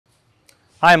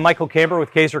Hi, I'm Michael Camber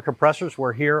with Kaeser Compressors.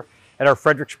 We're here at our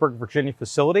Fredericksburg, Virginia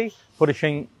facility,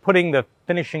 putting the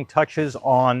finishing touches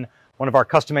on one of our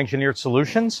custom engineered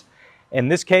solutions. In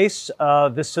this case,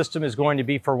 this system is going to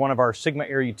be for one of our Sigma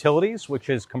Air utilities,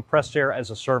 which is compressed air as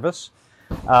a service.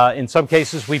 In some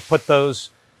cases, we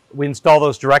install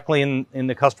those directly in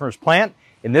the customer's plant.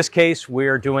 In this case,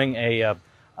 we're doing an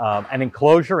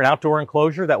enclosure, an outdoor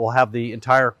enclosure that will have the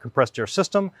entire compressed air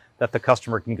system that the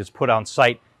customer can just put on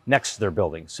site next to their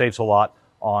building. Saves a lot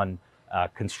on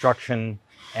construction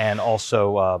and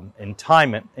also in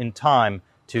time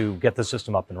to get the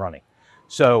system up and running.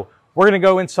 So we're going to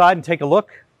go inside and take a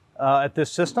look at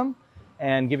this system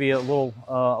and give you a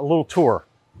little tour.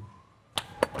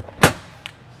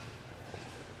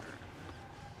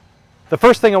 The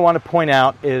first thing I want to point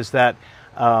out is that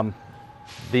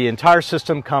the entire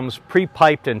system comes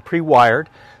pre-piped and pre-wired.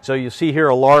 So you see here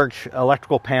a large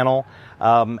electrical panel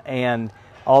and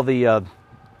all the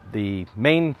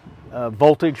main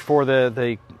voltage for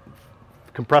the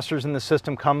compressors in the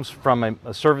system comes from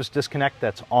a service disconnect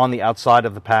that's on the outside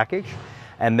of the package,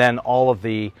 and then all of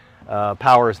the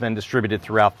power is then distributed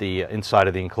throughout the inside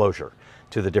of the enclosure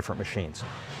to the different machines.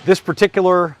 This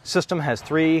particular system has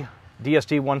three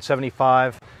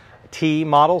DSD-175T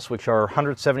models, which are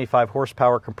 175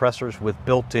 horsepower compressors with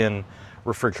built-in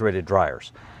refrigerated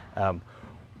dryers.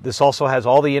 This also has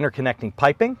all the interconnecting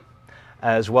piping,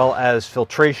 as well as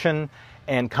filtration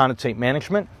and condensate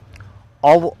management.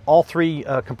 All three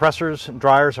compressors and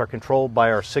dryers are controlled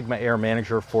by our Sigma Air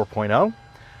Manager 4.0.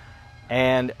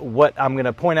 And what I'm going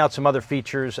to point out some other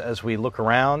features as we look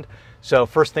around. So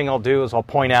first thing I'll do is I'll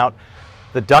point out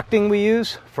the ducting we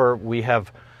use. We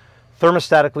have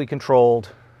thermostatically controlled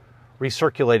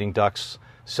recirculating ducts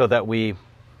so that we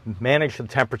manage the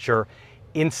temperature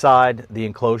inside the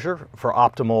enclosure for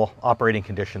optimal operating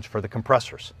conditions for the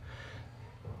compressors.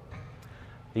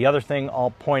 The other thing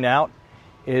I'll point out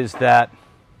is that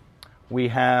we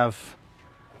have,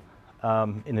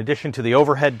 in addition to the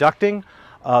overhead ducting,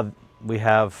 we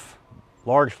have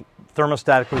large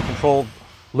thermostatically controlled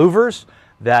louvers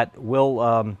that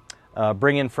will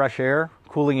bring in fresh air,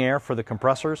 cooling air for the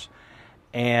compressors,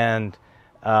 and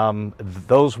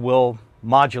those will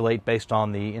modulate based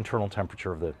on the internal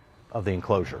temperature of the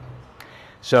enclosure.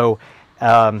 So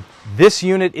this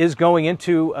unit is going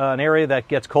into an area that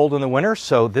gets cold in the winter,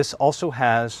 so this also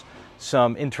has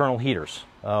some internal heaters,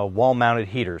 wall-mounted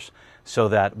heaters, so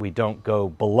that we don't go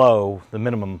below the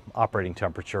minimum operating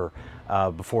temperature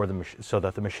so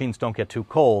that the machines don't get too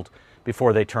cold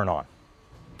before they turn on.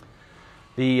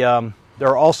 There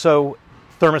are also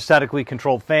thermostatically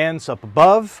controlled fans up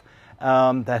above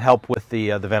that help with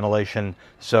the ventilation,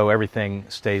 so everything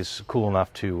stays cool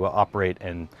enough to operate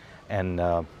and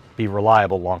be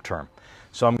reliable long term.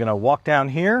 So I'm going to walk down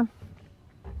here.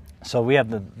 So we have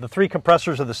the three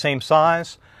compressors are the same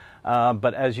size,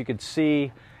 but as you can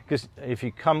see, because if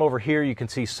you come over here, you can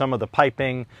see some of the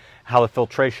piping, how the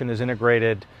filtration is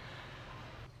integrated.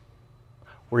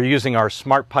 We're using our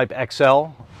Smart Pipe XL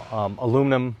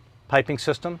aluminum piping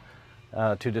system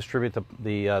to distribute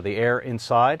the air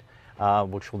inside,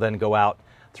 which will then go out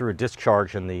through a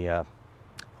discharge at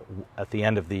the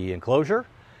end of the enclosure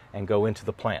and go into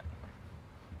the plant.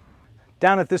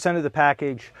 Down at this end of the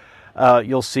package,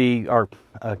 you'll see our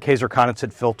Kaeser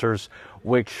condensate filters,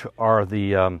 which are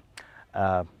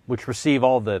which receive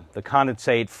all the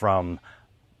condensate from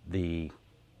the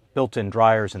built-in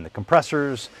dryers and the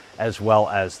compressors, as well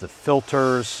as the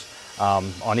filters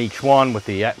on each one with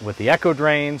the echo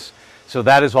drains. So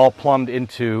that is all plumbed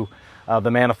into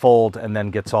the manifold and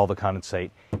then gets all the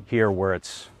condensate here where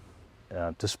it's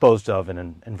disposed of in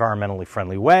an environmentally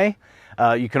friendly way.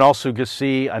 You can also just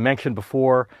see, I mentioned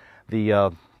before,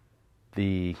 the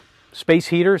space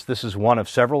heaters. This is one of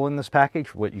several in this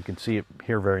package. What you can see it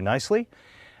here very nicely.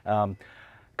 A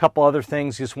couple other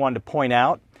things just wanted to point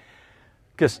out.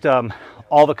 Just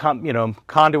all the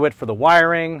conduit for the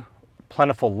wiring,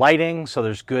 plentiful lighting, so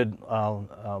there's good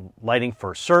lighting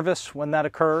for service when that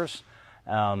occurs.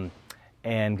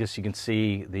 And just you can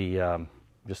see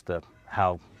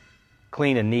how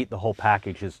clean and neat the whole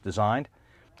package is designed.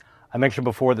 I mentioned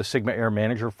before the Sigma Air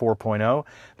Manager 4.0.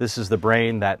 This is the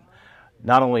brain that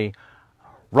not only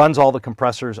runs all the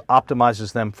compressors,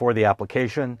 optimizes them for the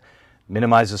application,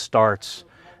 minimizes starts,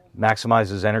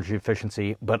 maximizes energy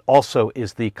efficiency, but also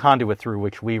is the conduit through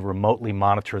which we remotely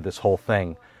monitor this whole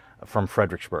thing from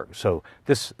Fredericksburg. So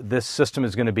this system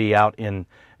is going to be out in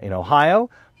Ohio,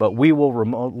 but we will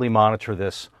remotely monitor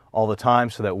this all the time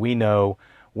so that we know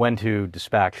when to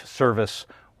dispatch service,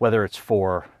 whether it's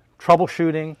for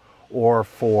troubleshooting or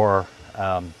for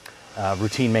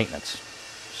routine maintenance.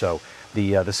 So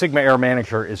The Sigma Air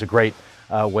Manager is a great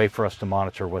way for us to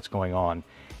monitor what's going on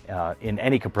in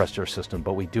any compressed air system,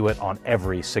 but we do it on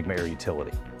every Sigma Air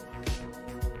utility.